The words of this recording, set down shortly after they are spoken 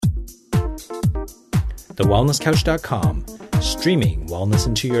thewellnesscouch.com, streaming wellness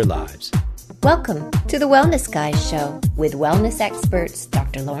into your lives. Welcome to the Wellness Guys Show with wellness experts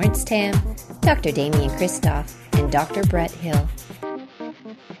Dr. Lawrence Tam, Dr. Damian Kristof, and Dr. Brett Hill.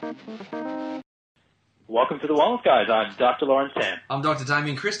 Welcome to the Wellness Guys. I'm Dr. Lawrence Tam. I'm Dr.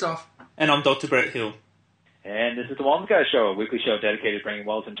 Damian Kristof. And I'm Dr. Brett Hill. And this is the Wellness Guys Show, a weekly show dedicated to bringing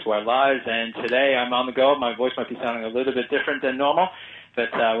wellness into our lives. And today I'm on the go. My voice might be sounding a little bit different than normal, but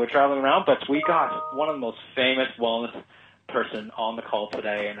we're traveling around. But we got one of the most famous wellness person on the call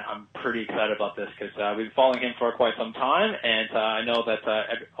today, and I'm pretty excited about this because we've been following him for quite some time, and I know that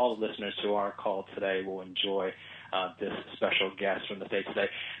all the listeners to our call today will enjoy this special guest from the States today.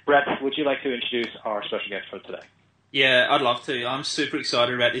 Brett, would you like to introduce our special guest for today? Yeah, I'd love to. I'm super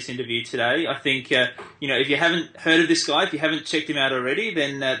excited about this interview today. I think, if you haven't heard of this guy, if you haven't checked him out already,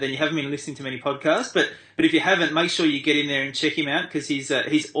 then you haven't been listening to many podcasts. But if you haven't, make sure you get in there and check him out because he's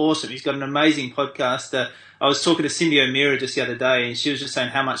awesome. He's got an amazing podcast. I was talking to Cindy O'Meara just the other day, and she was just saying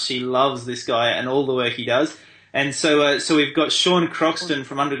how much she loves this guy and all the work he does. And so we've got Sean Croxton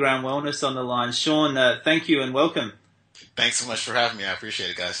from Underground Wellness on the line. Sean, thank you and welcome. Thanks so much for having me. I appreciate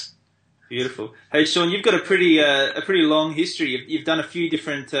it, guys. Beautiful. Hey, Sean, you've got a pretty long history. You've done a few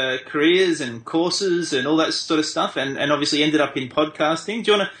different careers and courses and all that sort of stuff, and obviously ended up in podcasting.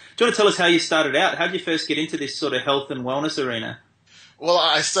 Do you want to tell us how you started out? How did you first get into this sort of health and wellness arena? Well,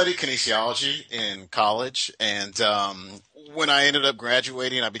 I studied kinesiology in college, and when I ended up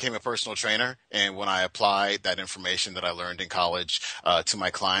graduating, I became a personal trainer. And when I applied that information that I learned in college to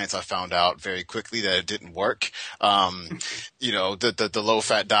my clients, I found out very quickly that it didn't work. The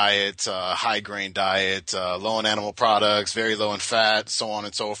low-fat diet, high-grain diet, low in animal products, very low in fat, so on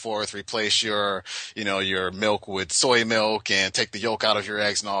and so forth. Replace your milk with soy milk and take the yolk out of your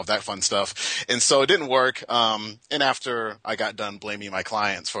eggs and all of that fun stuff. And so it didn't work. And after I got done blaming my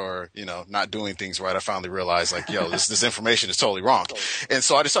clients for, not doing things right, I finally realized this information is totally wrong. And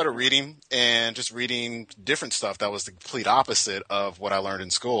so I just started reading and just reading different stuff that was the complete opposite of what I learned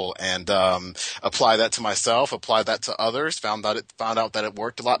in school, and apply that to myself, apply that to others, found out that it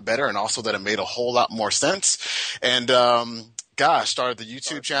worked a lot better, and also that it made a whole lot more sense. And started the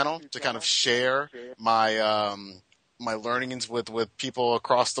YouTube channel to kind of share my my learnings with people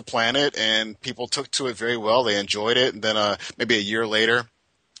across the planet, and people took to it very well. They enjoyed it. And then maybe a year later,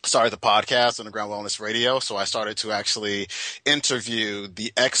 started the podcast, Underground Wellness Radio. So I started to actually interview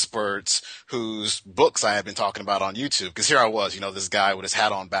the experts whose books I had been talking about on YouTube. Because here I was, this guy with his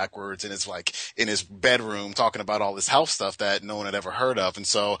hat on backwards and it's like in his bedroom talking about all this health stuff that no one had ever heard of. And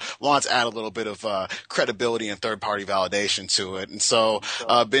so I wanted to add a little bit of credibility and third-party validation to it. And so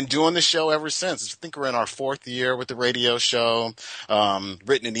I've been doing the show ever since. I think we're in our 4th year with the radio show,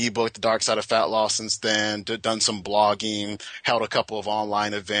 written an ebook, The Dark Side of Fat Loss, since then, done some blogging, held a couple of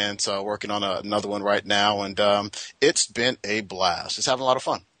online events, working on another one right now, and it's been a blast. Just having a lot of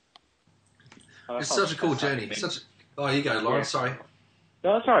fun. It's such a cool journey. Oh, you go, Lawrence. Sorry.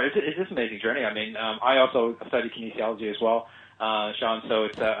 No, that's all right. It's just an amazing journey. I mean, I also studied kinesiology as well, Sean. So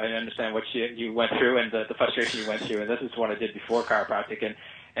it's I understand what you went through and the frustration you went through, and this is what I did before chiropractic,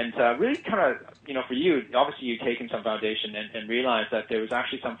 and really kind of for you, obviously you've taken some foundation and realized that there was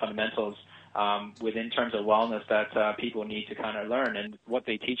actually some fundamentals within terms of wellness that people need to kind of learn, and what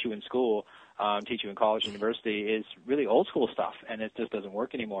they teach you in school, teach you in college, university, is really old school stuff, and it just doesn't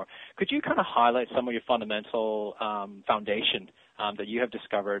work anymore. Could you kind of highlight some of your fundamental foundation that you have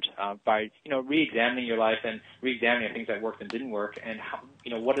discovered by re-examining your life and re-examining things that worked and didn't work, and how,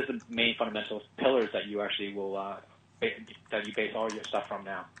 what is the main fundamental pillars that you actually will that you base all your stuff from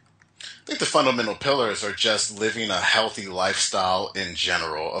now? I think the fundamental pillars are just living a healthy lifestyle in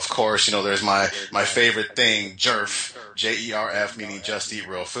general. Of course, there's my favorite thing, JERF, J-E-R-F, meaning just eat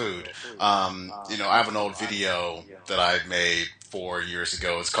real food. I have an old video that I made 4 years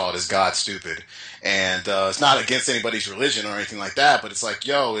ago. It's called Is God Stupid? And it's not against anybody's religion or anything like that, but it's like,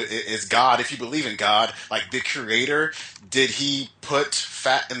 is God, if you believe in God, like the creator, did he put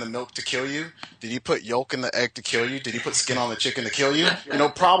fat in the milk to kill you? Did he put yolk in the egg to kill you? Did he put skin on the chicken to kill you?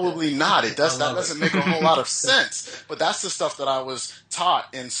 Probably not. That doesn't make a whole lot of sense. But that's the stuff that I was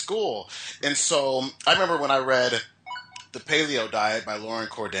taught in school. And so I remember when I read The Paleo Diet by Lauren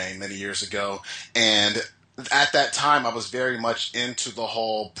Cordain many years ago, and at that time, I was very much into the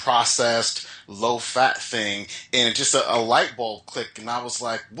whole processed, low-fat thing, and just a light bulb clicked, and I was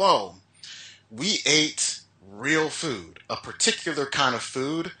like, whoa, we ate real food, a particular kind of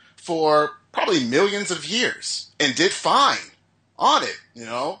food, for probably millions of years, and did fine on it.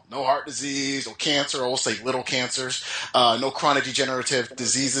 No heart disease or cancer, or we'll say little cancers, no chronic degenerative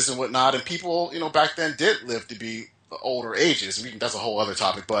diseases and whatnot, and people, back then did live to be older ages. That's a whole other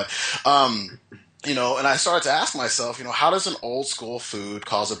topic, but And I started to ask myself, how does an old school food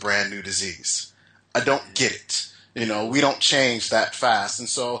cause a brand new disease? I don't get it. We don't change that fast. And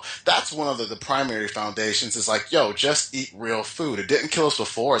so that's one of the primary foundations is like, just eat real food. It didn't kill us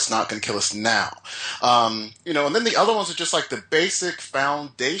before. It's not going to kill us now. And then the other ones are just like the basic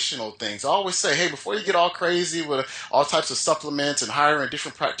foundational things. I always say, hey, before you get all crazy with all types of supplements and hiring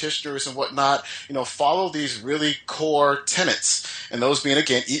different practitioners and whatnot, follow these really core tenets. And those being,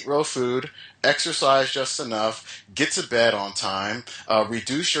 again, eat real food, exercise just enough, get to bed on time,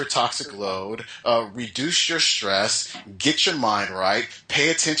 reduce your toxic load, reduce your stress, get your mind right, pay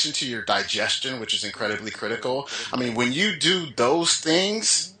attention to your digestion, which is incredibly critical. I mean, when you do those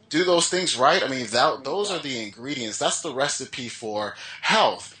things right, I mean, those are the ingredients. That's the recipe for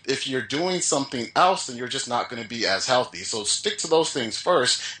health. If you're doing something else, then you're just not going to be as healthy. So stick to those things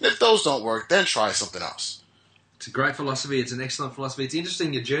first, and if those don't work, then try something else. It's a great philosophy. It's an excellent philosophy. It's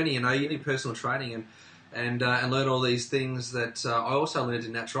interesting, your journey. You need personal training and learn all these things that I also learned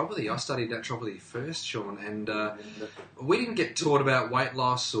in naturopathy. I studied naturopathy first, Sean, and we didn't get taught about weight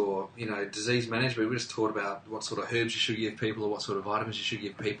loss or disease management. We just taught about what sort of herbs you should give people or what sort of vitamins you should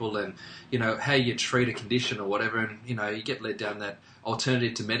give people, and how you treat a condition or whatever. And you get led down that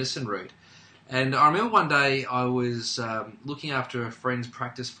alternative to medicine route. And I remember one day I was looking after a friend's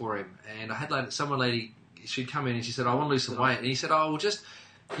practice for him, and I had a lady. She'd come in and she said, I want to lose some weight. And he said, well, just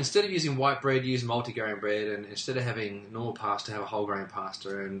instead of using white bread, use multigrain bread. And instead of having normal pasta, have a whole grain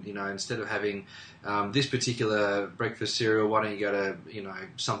pasta. And, instead of having this particular breakfast cereal, why don't you go to,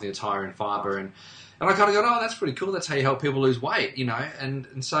 something that's higher in fibre. And I kind of go, that's pretty cool. That's how you help people lose weight,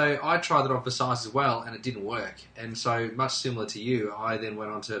 And so I tried that on for size as well, and it didn't work. And so much similar to you, I then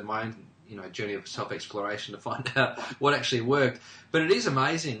went on to my own journey of self-exploration to find out what actually worked. But it is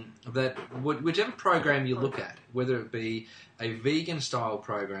amazing that whichever program you look at, whether it be a vegan-style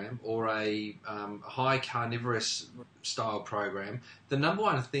program or a high carnivorous style program, the number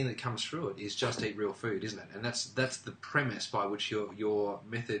one thing that comes through it is just eat real food, isn't it? And that's the premise by which your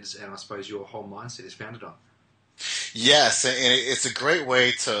methods and I suppose your whole mindset is founded on. Yes, and it's a great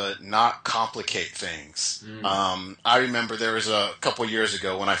way to not complicate things. I remember there was a couple of years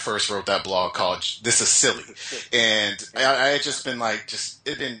ago when I first wrote that blog called This Is Silly. And I had just been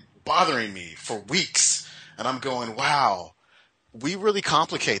it'd been bothering me for weeks. And I'm going, wow, we really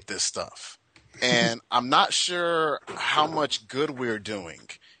complicate this stuff. And I'm not sure how much good we're doing.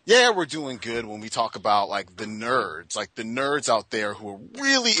 Yeah, we're doing good when we talk about the nerds out there who are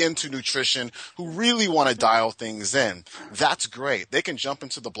really into nutrition, who really want to dial things in. That's great. They can jump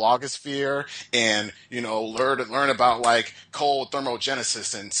into the blogosphere and, learn about cold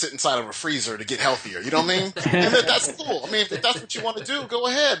thermogenesis and sit inside of a freezer to get healthier. You know what I mean? And that's cool. I mean, if that's what you want to do, go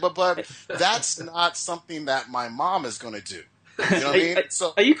ahead. But that's not something that my mom is going to do. You know what I mean?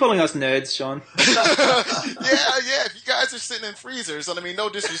 So, are you calling us nerds, Sean? yeah. If you guys are sitting in freezers, and I mean, no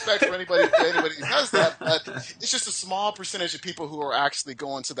disrespect for anybody who does that, but it's just a small percentage of people who are actually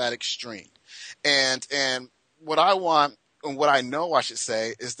going to that extreme. And what I want, and what I know I should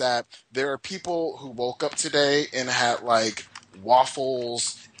say, is that there are people who woke up today and had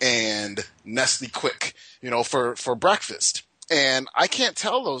waffles and Nestle Quick, for breakfast. And I can't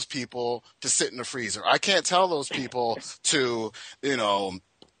tell those people to sit in the freezer. I can't tell those people to,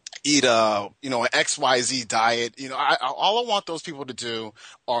 eat an XYZ diet. All I want those people to do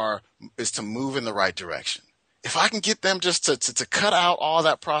is to move in the right direction. If I can get them just to cut out all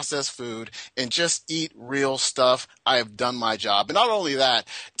that processed food and just eat real stuff, I have done my job. And not only that,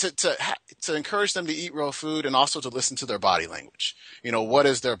 to encourage them to eat real food and also to listen to their body language. What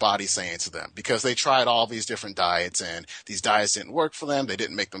is their body saying to them? Because they tried all these different diets and these diets didn't work for them. They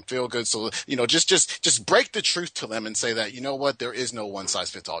didn't make them feel good. So, just break the truth to them and say that, there is no one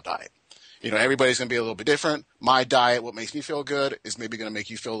size fits all diet. Everybody's going to be a little bit different. My diet, what makes me feel good, is maybe going to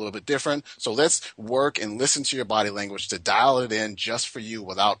make you feel a little bit different. So let's work and listen to your body language to dial it in just for you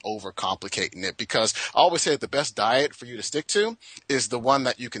without overcomplicating it. Because I always say that the best diet for you to stick to is the one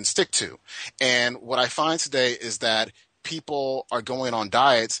that you can stick to. And what I find today is that people are going on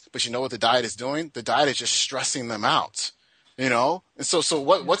diets, but you know what the diet is doing? The diet is just stressing them out. And so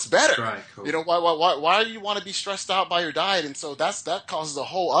what's better? Right, cool. Why do you want to be stressed out by your diet? And so that causes a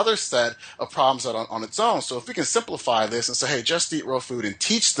whole other set of problems on its own. So if we can simplify this and say, hey, just eat real food and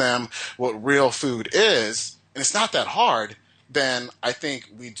teach them what real food is, and it's not that hard, then I think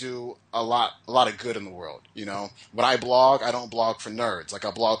we do a lot of good in the world. When I blog, I don't blog for nerds.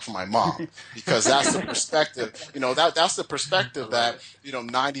 I blog for my mom, because that's the perspective. That's the perspective that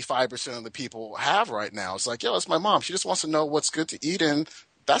 95% of the people have right now. It's it's my mom. She just wants to know what's good to eat, and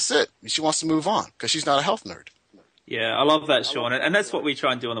that's it. She wants to move on because she's not a health nerd. Yeah, I love that, Sean. And that's what we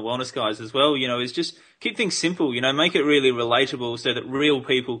try and do on the Wellness Guys as well, is just keep things simple, make it really relatable so that real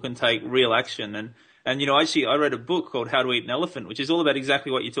people can take real action. And actually I read a book called How to Eat an Elephant, which is all about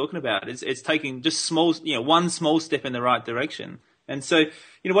exactly what you're talking about. It's taking just one small step in the right direction. And so,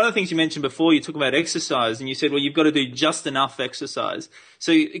 one of the things you mentioned before, you talked about exercise and you said, well, you've got to do just enough exercise.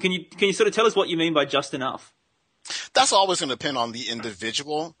 So can you sort of tell us what you mean by just enough? That's always going to depend on the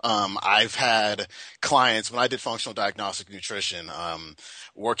individual. I've had clients, when I did functional diagnostic nutrition,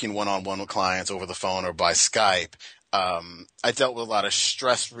 working one-on-one with clients over the phone or by Skype, I dealt with a lot of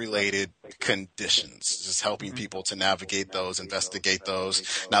stress-related conditions, just helping people to navigate those, investigate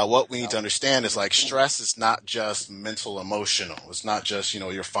those. Now, what we need to understand is stress is not just mental, emotional. It's not just,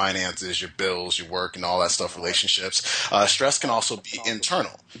 your finances, your bills, your work, and all that stuff, relationships. Stress can also be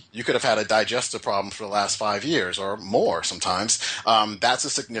internal. You could have had a digestive problem for the last 5 years or more sometimes. That's a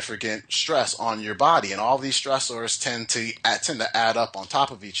significant stress on your body, and all these stressors tend to add up on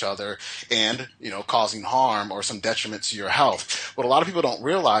top of each other and, causing harm or some detriment to your health. What a lot of people don't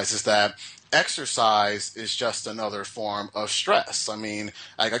realize is that exercise is just another form of stress. I mean,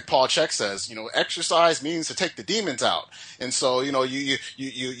 like Paul Chek says, exercise means to take the demons out. And so,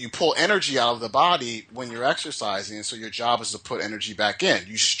 you pull energy out of the body when you're exercising. And so your job is to put energy back in.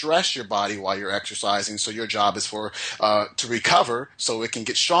 You stress your body while you're exercising. So your job is to recover so it can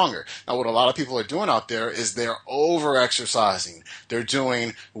get stronger. Now, what a lot of people are doing out there is they're over exercising. They're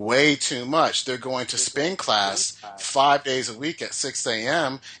doing way too much. They're going to spin class 5 days a week at 6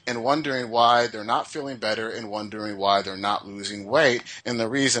 a.m. and wondering why they're not feeling better and wondering why they're not losing weight. And the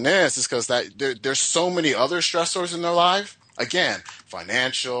reason is because there's so many other stressors in their life. Again,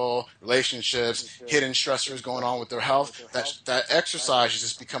 financial, relationships, hidden stressors going on with their health. That exercise is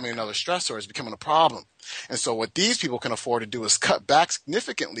just becoming another stressor. It's becoming a problem. And so what these people can afford to do is cut back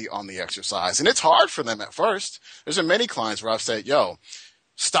significantly on the exercise. And it's hard for them at first. There's been many clients where I've said,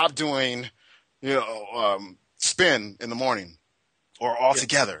 stop doing, spin in the morning or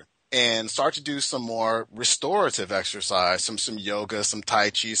altogether. And start to do some more restorative exercise, some yoga, some Tai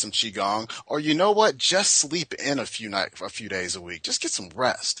Chi, some Qigong, or just sleep in a few days a week. Just get some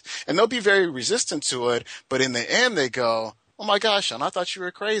rest. And they'll be very resistant to it, but in the end they go, oh my gosh, Sean, I thought you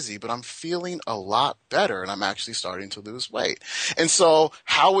were crazy, but I'm feeling a lot better and I'm actually starting to lose weight. And so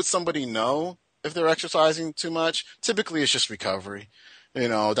how would somebody know if they're exercising too much? Typically it's just recovery.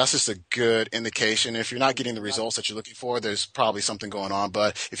 That's just a good indication. If you're not getting the results that you're looking for, there's probably something going on.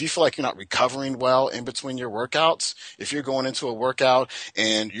 But if you feel like you're not recovering well in between your workouts, if you're going into a workout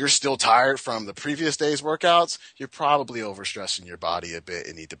and you're still tired from the previous day's workouts, you're probably overstressing your body a bit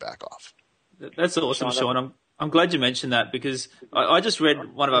and need to back off. That's awesome, Sean. I'm glad you mentioned that because I just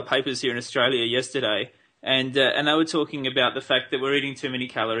read one of our papers here in Australia yesterday. And they were talking about the fact that we're eating too many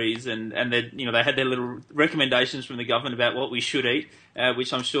calories, and that they had their little recommendations from the government about what we should eat,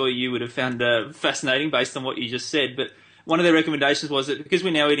 which I'm sure you would have found fascinating based on what you just said. But one of their recommendations was that because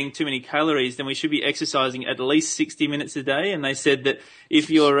we're now eating too many calories, then we should be exercising at least 60 minutes a day. And they said that if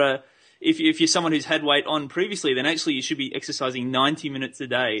you're someone who's had weight on previously, then actually you should be exercising 90 minutes a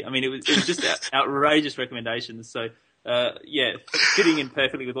day. I mean, it was just outrageous recommendations. So. Fitting in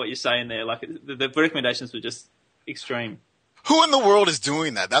perfectly with what you're saying there. Like the recommendations were just extreme. Who in the world is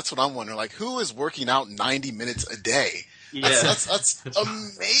doing that? That's what I'm wondering. Like, who is working out 90 minutes a day? Yeah. That's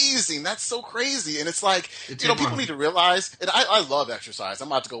amazing. That's so crazy. And it's like, people need to realize, and I love exercise. I'm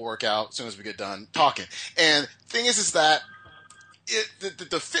about to go work out as soon as we get done talking. And the thing is that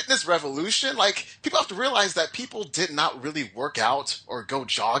the fitness revolution, people have to realize that people did not really work out or go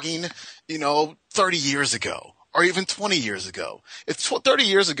jogging, 30 years ago. Or even 20 years ago. If 30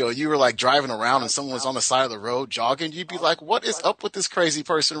 years ago you were driving around and someone was on the side of the road jogging, you'd be like, what is up with this crazy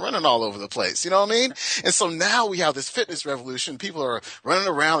person running all over the place? You know what I mean? And so now we have this fitness revolution. People are running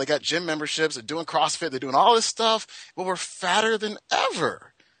around. They got gym memberships. They're doing CrossFit. They're doing all this stuff, but we're fatter than ever.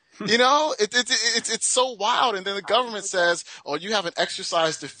 It's so wild. And then the government says, oh, you have an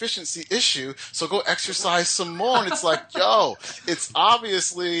exercise deficiency issue, so go exercise some more. And it's like, it's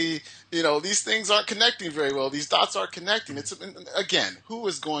obviously, these things aren't connecting very well. These dots aren't connecting. Again, who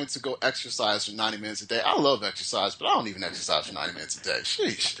is going to go exercise for 90 minutes a day? I love exercise, but I don't even exercise for 90 minutes a day.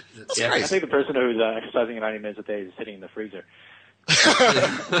 Sheesh. That's crazy. I think the person who's exercising 90 minutes a day is sitting in the freezer.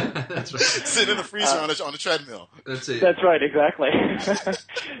 That's right. Sit in the freezer on the treadmill. That's it. That's right, exactly.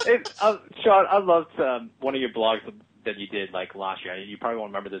 Sean, I loved one of your blogs that you did like last year. You probably won't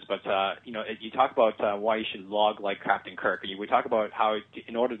remember this, but you talk about why you should log like Captain Kirk. We talk about how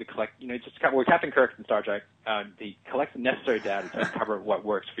in order to collect, we're Captain Kirk in Star Trek. They collect the necessary data to uncover what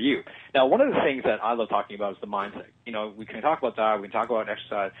works for you. Now, one of the things that I love talking about is the mindset. We can talk about that, we can talk about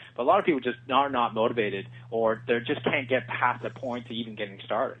exercise, but a lot of people just are not motivated, or they just can't get past the point to even getting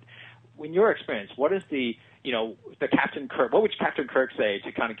started. In your experience, what is the Captain Kirk? What would Captain Kirk say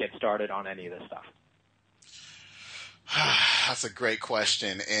to kind of get started on any of this stuff? That's a great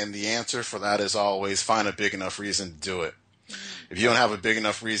question, and the answer for that is always find a big enough reason to do it. If you don't have a big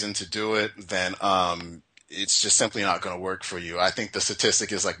enough reason to do it, then it's just simply not going to work for you. I think the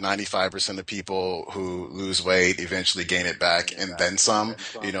statistic is like 95% of people who lose weight eventually gain it back and then some.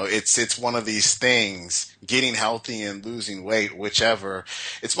 It's one of these things, getting healthy and losing weight, whichever.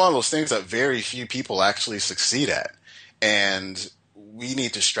 It's one of those things that very few people actually succeed at. And we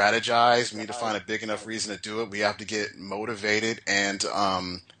need to strategize. We need to find a big enough reason to do it. We have to get motivated. And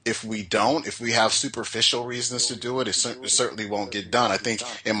if we have superficial reasons to do it, it certainly won't get done. I think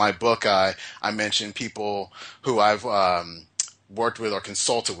in my book, I mentioned people who I've worked with or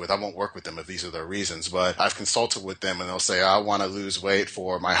consulted with. I won't work with them if these are their reasons, but I've consulted with them and they'll say, I want to lose weight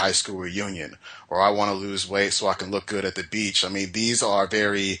for my high school reunion, or I want to lose weight so I can look good at the beach. I mean, these are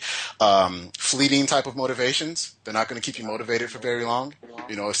very fleeting type of motivations. They're not going to keep you motivated for very long.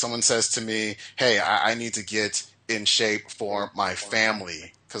 If someone says to me, hey, I need to get in shape for my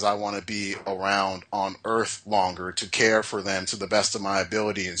family because I want to be around on Earth longer to care for them to the best of my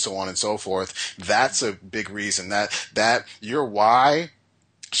ability and so on and so forth. That's a big reason that your why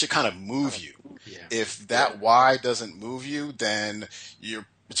should kind of move you. Yeah. If that why doesn't move you, then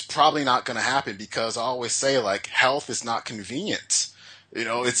it's probably not going to happen, because I always say, like, health is not convenient.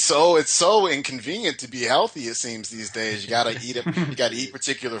 It's so inconvenient to be healthy, it seems, these days. You gotta eat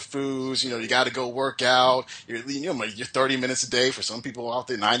particular foods, you gotta go work out. You're 30 minutes a day, for some people out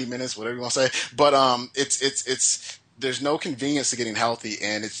there, 90 minutes, whatever you want to say. But, there's no convenience to getting healthy,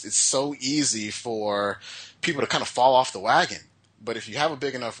 and it's so easy for people to kind of fall off the wagon. But if you have a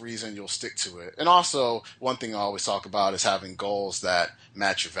big enough reason, you'll stick to it. And also, one thing I always talk about is having goals that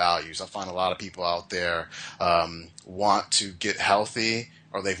match your values. I find a lot of people out there want to get healthy,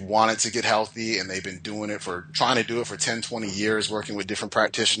 or they've wanted to get healthy, and they've been trying to do it for 10, 20 years, working with different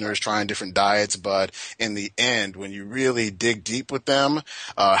practitioners, trying different diets. But in the end, when you really dig deep with them,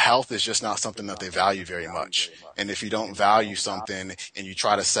 health is just not something that they value very much. And if you don't value something and you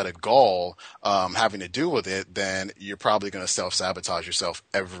try to set a goal having to do with it, then you're probably going to self-sabotage yourself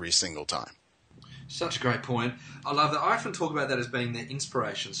every single time. Such a great point. I love that. I often talk about that as being the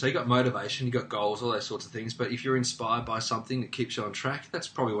inspiration. So you got motivation, you got goals, all those sorts of things. But if you're inspired by something that keeps you on track, that's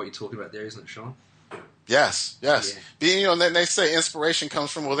probably what you're talking about there, isn't it, Sean? Yes. Yeah. They say inspiration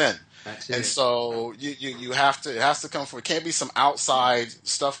comes from within. That's it. And so you have to, it has to come from, it can't be some outside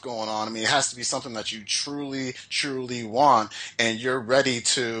stuff going on. I mean, it has to be something that you truly, truly want, and you're ready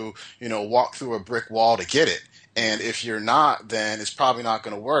to, walk through a brick wall to get it. And if you're not, then it's probably not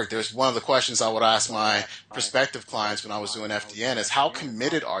going to work. There's one of the questions I would ask my prospective clients when I was doing FDN is, how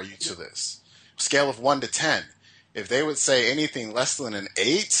committed are you to this? Scale of 1 to 10. If they would say anything less than an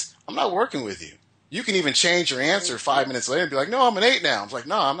 8, I'm not working with you. You can even change your answer 5 minutes later and be like, no, I'm an 8 now. I'm like,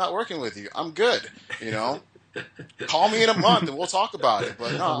 no, I'm not working with you. I'm good. Call me in a month and we'll talk about it.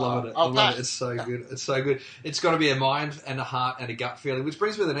 But no, I love it. I love it. It's so good. It's so good. It's got to be a mind and a heart and a gut feeling, which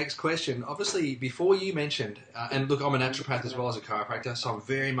brings me to the next question. Obviously, before you mentioned, and look, I'm a naturopath as well as a chiropractor, so I'm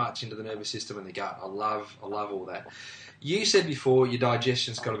very much into the nervous system and the gut. I love all that. You said before your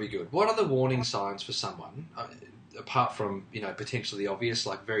digestion's got to be good. What are the warning signs for someone, apart from potentially the obvious,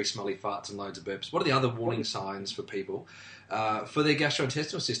 like very smelly farts and loads of burps? What are the other warning signs for people for their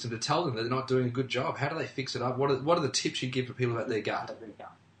gastrointestinal system to tell them that they're not doing a good job? How do they fix it up? What are the tips you give for people about their gut?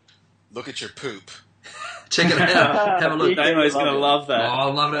 Look at your poop. Check it out. Have a look. Damo's going to love that. Oh, I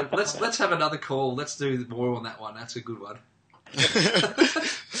love it. Let's have another call. Let's do more on that one. That's a good one.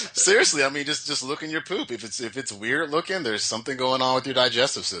 Seriously, I mean, just look in your poop. If it's weird looking, there's something going on with your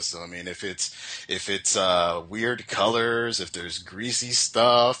digestive system. I mean, if it's weird colors, if there's greasy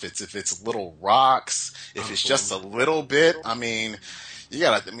stuff, if it's little rocks, if it's just a little bit, I mean,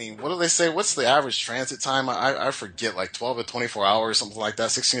 what do they say? What's the average transit time? I forget, like 12 to 24 hours, something like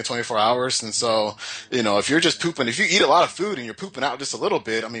that, 16 to 24 hours. And so, if you're just pooping, if you eat a lot of food and you're pooping out just a little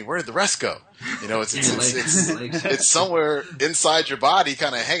bit, I mean, where did the rest go? It's somewhere inside your body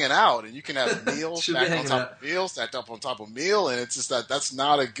kind of hanging out, and you can have meals stacked on top of meals, stacked up on top of meal, and it's just that's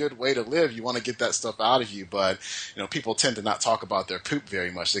not a good way to live. You want to get that stuff out of you, but, people tend to not talk about their poop very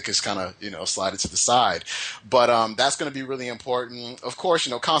much. They just kind of, slide it to the side. But that's going to be really important. Of course,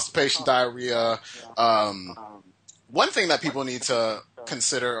 constipation, diarrhea, One thing that people need to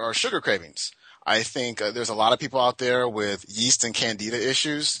consider are sugar cravings. I think there's a lot of people out there with yeast and candida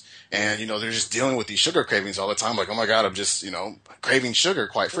issues, and, they're just dealing with these sugar cravings all the time. Like, oh my God, I'm just, craving sugar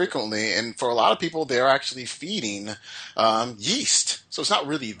quite frequently. And for a lot of people, they're actually feeding yeast. So it's not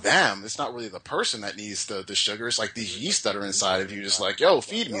really them. It's not really the person that needs the sugar. It's like these yeast that are inside of you, just like, yo,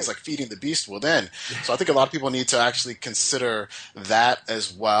 feed me. It's like feeding the beast within. So I think a lot of people need to actually consider that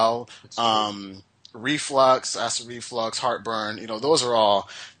as well. Reflux, acid reflux, heartburn, those are all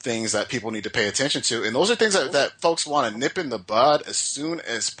things that people need to pay attention to. And those are things that folks want to nip in the bud as soon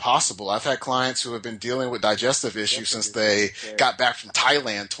as possible. I've had clients who have been dealing with digestive issues since they got back from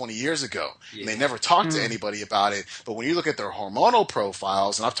Thailand 20 years ago. And they never talked to anybody about it. But when you look at their hormonal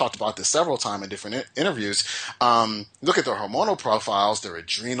profiles, and I've talked about this several times in different interviews, look at their hormonal profiles, their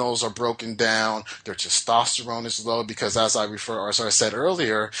adrenals are broken down, their testosterone is low because, as I said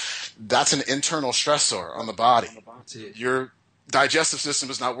earlier, that's an internal stressor on the body. Your digestive system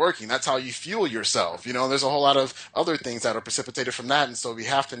is not working. That's how you fuel yourself. There's a whole lot of other things that are precipitated from that, and so we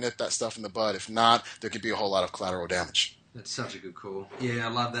have to nip that stuff in the bud. If not, there could be a whole lot of collateral damage. That's such a good call. Yeah,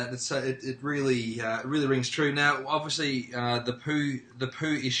 I love that. It really rings true. Now, obviously, the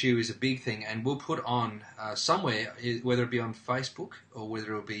poo issue is a big thing, and we'll put on somewhere, whether it be on Facebook or whether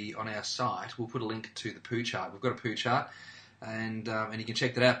it'll be on our site, we'll put a link to the poo chart. We've got a poo chart. And you can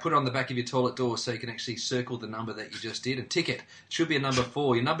check that out. Put it on the back of your toilet door so you can actually circle the number that you just did and tick it. It should be a number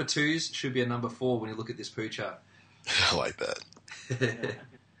 4. Your number 2s should be a number 4 when you look at this poo chart. I like that.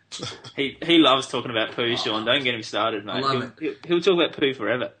 He loves talking about poo, Sean. Don't get him started, mate. I love it. He'll talk about poo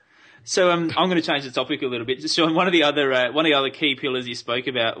forever. So I'm going to change the topic a little bit. Sean, one of the other key pillars you spoke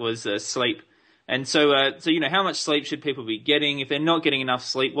about was sleep. And so how much sleep should people be getting? If they're not getting enough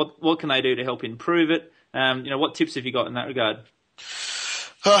sleep, what can they do to help improve it? What tips have you got in that regard?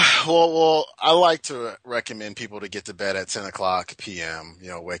 Well, I like to recommend people to get to bed at 10 o'clock p.m.,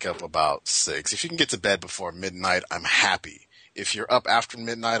 wake up about 6. If you can get to bed before midnight, I'm happy. If you're up after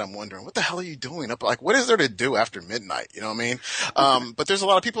midnight, I'm wondering, what the hell are you doing up? Like, what is there to do after midnight? You know what I mean? But there's a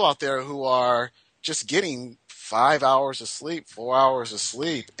lot of people out there who are just getting 5 hours of sleep, 4 hours of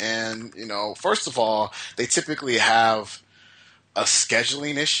sleep. And, first of all, they typically have a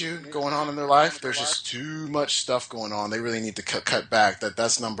scheduling issue going on in their life. There's just too much stuff going on. They really need to cut back.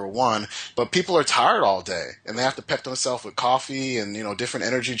 That's number one. But people are tired all day, and they have to pep themselves with coffee and, different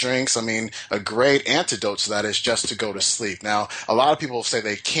energy drinks. I mean, a great antidote to that is just to go to sleep. Now, a lot of people say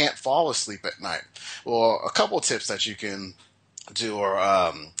they can't fall asleep at night. Well, a couple of tips that you can do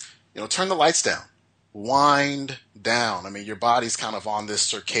are, turn the lights down. Wind down. I mean, your body's kind of on this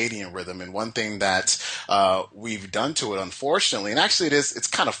circadian rhythm, and one thing that we've done to it, unfortunately, and actually it's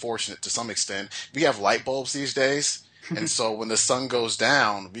kind of fortunate to some extent, we have light bulbs these days. And so when the sun goes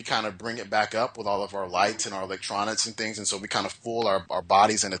down, we kind of bring it back up with all of our lights and our electronics and things. And so we kind of fool our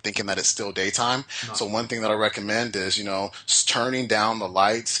bodies into thinking that it's still daytime. Nice. So one thing that I recommend is, turning down the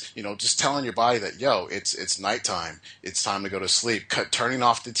lights, just telling your body that, it's nighttime. It's time to go to sleep. Turning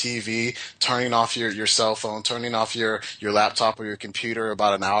off the TV, turning off your cell phone, turning off your laptop or your computer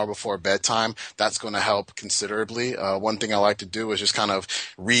about an hour before bedtime. That's going to help considerably. One thing I like to do is just kind of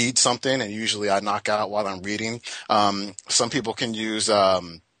read something, and usually I knock out while I'm reading. Some people can use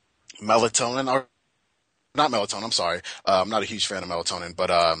melatonin, or not melatonin, I'm sorry. I'm not a huge fan of melatonin,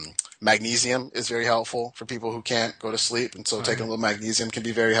 but magnesium is very helpful for people who can't go to sleep, and so taking a little magnesium can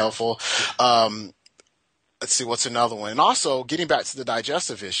be very helpful. Let's see, what's another one? And also, getting back to the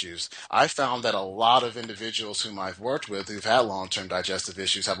digestive issues, I found that a lot of individuals whom I've worked with who've had long-term digestive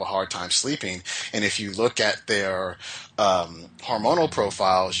issues have a hard time sleeping. And if you look at their hormonal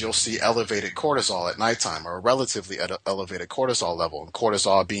profiles, you'll see elevated cortisol at nighttime, or a relatively elevated cortisol level. And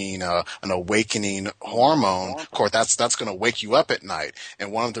cortisol being an awakening hormone, of course, that's going to wake you up at night.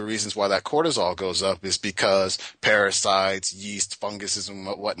 And one of the reasons why that cortisol goes up is because parasites, yeast, funguses, and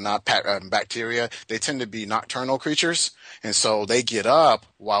whatnot, bacteria, they tend to be nocturnal creatures, and so they get up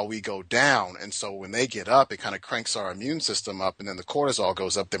while we go down. And so when they get up, it kind of cranks our immune system up, and then the cortisol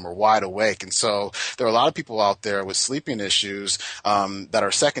goes up, then we're wide awake. And so there are a lot of people out there with sleeping issues that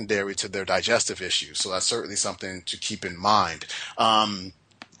are secondary to their digestive issues. So that's certainly something to keep in mind.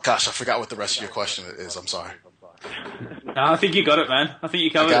 Gosh, I forgot what the rest of your question is. I'm sorry. No, I think you got it, man. I think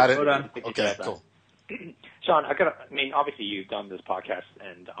you covered it. Well done. Okay, cool. Sean, obviously you've done this podcast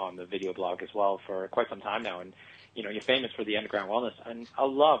and on the video blog as well for quite some time now, and you're famous for the underground wellness. And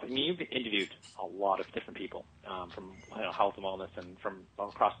you've interviewed a lot of different people from health and wellness and from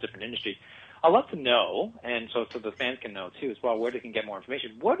across different industries. I'd love to know, and so the fans can know too as well, where they can get more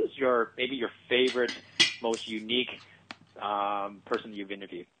information. What is maybe your favorite, most unique person you've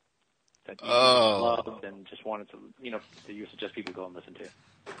interviewed that you loved and just wanted to, that you suggest people go and listen to?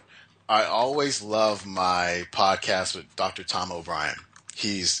 I always love my podcast with Dr. Tom O'Brien.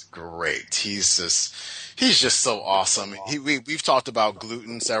 He's great. He's just so awesome. We've talked about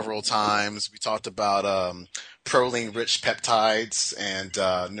gluten several times. We talked about proline-rich peptides and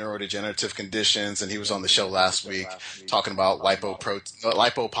neurodegenerative conditions, and he was on the show last week talking about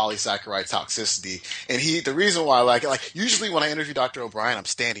lipopolysaccharide toxicity. And the reason why I like it, usually when I interview Dr. O'Brien, I'm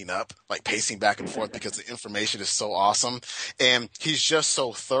standing up, pacing back and forth because the information is so awesome, and he's just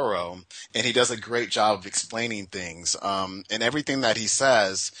so thorough, and he does a great job of explaining things. And everything that he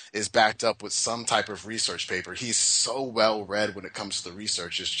says is backed up with some type of research paper. He's so well read when it comes to the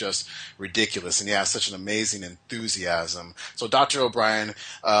research; it's just ridiculous, and he has such an amazing enthusiasm. So Dr. O'Brien,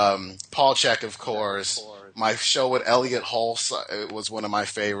 Paul Chek, of course. My show with Elliot Hulse was one of my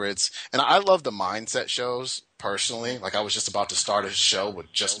favorites. And I love the mindset shows personally. I was just about to start a show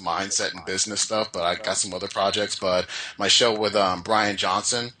with just mindset and business stuff, but I got some other projects. But my show with Brian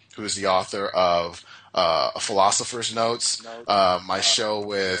Johnson, who is the author of A Philosopher's Notes, my show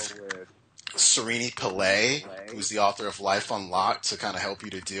with Serini Pillay, who's the author of Life Unlocked, to kind of help you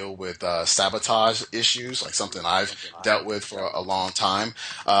to deal with sabotage issues, something I've dealt with for a long time.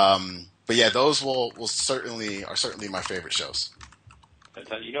 But yeah, those are certainly my favorite shows.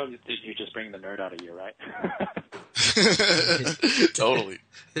 So, you're just bringing the nerd out of you, right? Totally.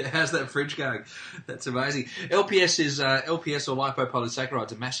 How's that fridge going? That's amazing. LPS or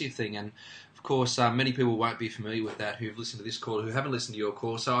lipopolysaccharides, a massive thing, and of course, many people won't be familiar with that who've listened to this call, who haven't listened to your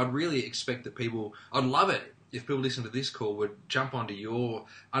call. So I'd really expect that I'd love it if people listen to this call would jump onto your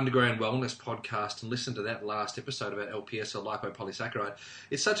Underground Wellness podcast and listen to that last episode about LPS or lipopolysaccharide.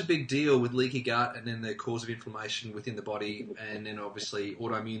 It's such a big deal with leaky gut and then the cause of inflammation within the body, and then obviously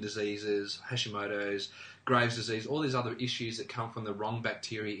autoimmune diseases, Hashimoto's, Graves' disease, all these other issues that come from the wrong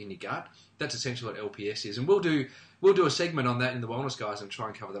bacteria in your gut. That's essentially what LPS is. And we'll do a segment on that in the Wellness Guys and try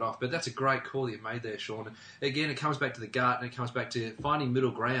and cover that off. But that's a great call that you've made there, Sean. Again, it comes back to the gut, and it comes back to finding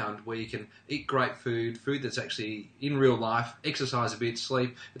middle ground where you can eat great food that's actually in real life, exercise a bit,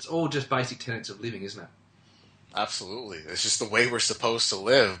 sleep. It's all just basic tenets of living, isn't it? Absolutely. It's just the way we're supposed to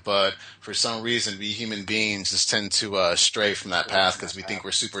live, but for some reason we human beings just tend to stray from that path because we think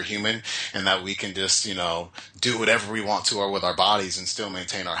we're superhuman and that we can just, do whatever we want to or with our bodies and still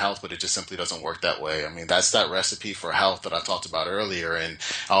maintain our health, but it just simply doesn't work that way. I mean, that's that recipe for health that I talked about earlier, and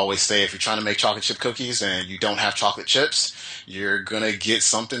I always say if you're trying to make chocolate chip cookies and you don't have chocolate chips, you're going to get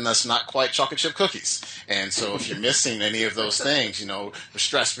something that's not quite chocolate chip cookies. And so if you're missing any of those things, the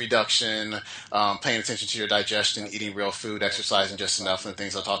stress reduction, paying attention to your digestion, eating real food, exercising just enough, and the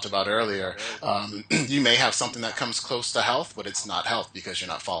things I talked about earlier, you may have something that comes close to health, but it's not health because you're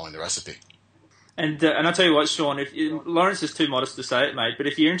not following the recipe. And I'll tell you what, Sean, Lawrence is too modest to say it, mate, but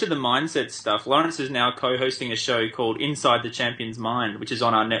if you're into the mindset stuff, Lawrence is now co-hosting a show called Inside the Champion's Mind, which is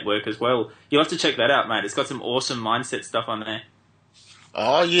on our network as well. You'll have to check that out, mate. It's got some awesome mindset stuff on there.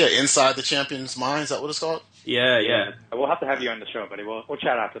 Oh, yeah, Inside the Champion's Mind, is that what it's called? Yeah. We'll have to have you on the show, buddy. We'll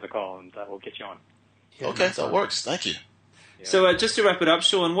chat after the call, and we'll get you on. Okay, that works. Thank you. Yeah. So just to wrap it up,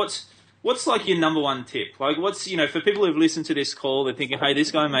 Sean, what's your number one tip? What's, for people who've listened to this call, they're thinking, hey,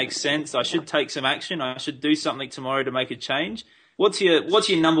 this guy makes sense. I should take some action. I should do something tomorrow to make a change. What's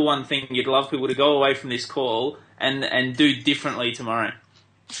your number one thing you'd love people to go away from this call and do differently tomorrow?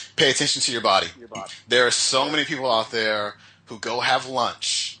 Pay attention to your body. There are so many people out there who go have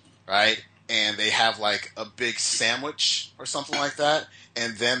lunch, right? And they have a big sandwich or something like that.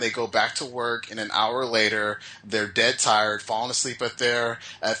 And then they go back to work, and an hour later, they're dead tired, falling asleep at their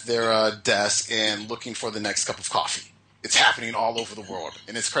desk, and looking for the next cup of coffee. It's happening all over the world,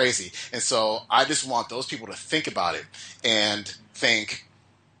 and it's crazy. And so I just want those people to think about it and think,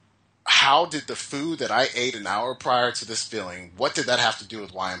 how did the food that I ate an hour prior to this feeling, what did that have to do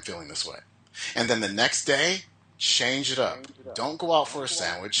with why I'm feeling this way? And then the next day, change it up. Don't go out for a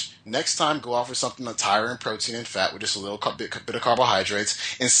sandwich. Next time, go out for something that's higher in protein and fat with just a little bit of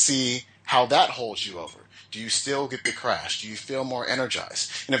carbohydrates, and see how that holds you over. Do you still get the crash? Do you feel more energized?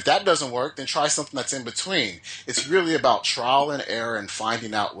 And if that doesn't work, then try something that's in between. It's really about trial and error and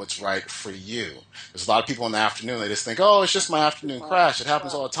finding out what's right for you. There's a lot of people in the afternoon, they just think, oh, it's just my afternoon crash. It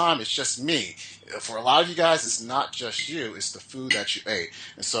happens all the time. It's just me. For a lot of you guys, it's not just you. It's the food that you ate.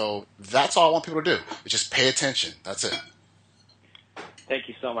 And so that's all I want people to do, is just pay attention. That's it. Thank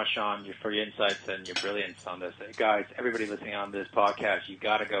you so much, Sean, for your insights and your brilliance on this. Guys, everybody listening on this podcast, you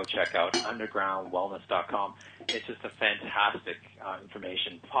got to go check out undergroundwellness.com. It's just a fantastic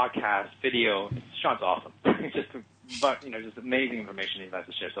information podcast, video. Sean's awesome. It's just amazing information he has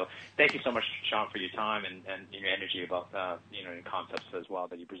to share. So thank you so much, Sean, for your time and your energy about your concepts as well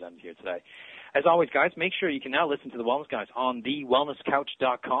that you presented here today. As always, guys, make sure you can now listen to the Wellness Guys on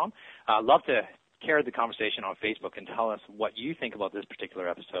thewellnesscouch.com. Love to carry the conversation on Facebook and tell us what you think about this particular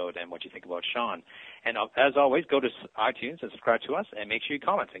episode and what you think about Sean. And as always, go to iTunes and subscribe to us, and make sure you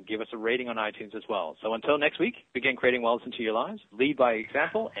comment and give us a rating on iTunes as well. So until next week, begin creating wellness into your lives, lead by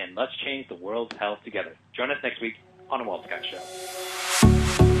example, and let's change the world's health together. Join us next week on a Wellness Guys Show.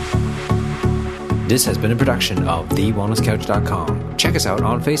 This has been a production of TheWellnessCouch.com. Check us out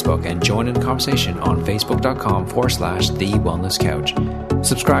on Facebook and join in the conversation on Facebook.com/The Wellness Couch.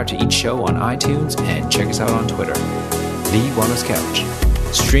 Subscribe to each show on iTunes and check us out on Twitter. The Wellness Couch,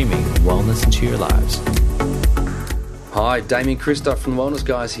 streaming wellness into your lives. Hi, Damien Christoph from The Wellness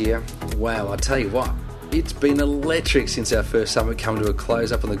Guys here. Wow, I tell you what, it's been electric since our first summit came to a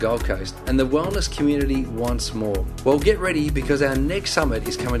close up on the Gold Coast, and the wellness community wants more. Well, get ready, because our next summit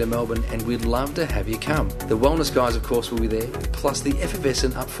is coming to Melbourne and we'd love to have you come. The Wellness Guys, of course, will be there, plus the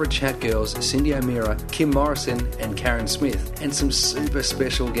effervescent Up for a Chat girls, Cindy O'Meara, Kim Morrison and Karen Smith, and some super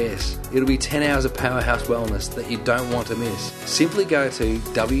special guests. It'll be 10 hours of powerhouse wellness that you don't want to miss. Simply go to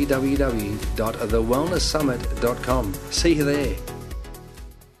www.thewellnesssummit.com. See you there.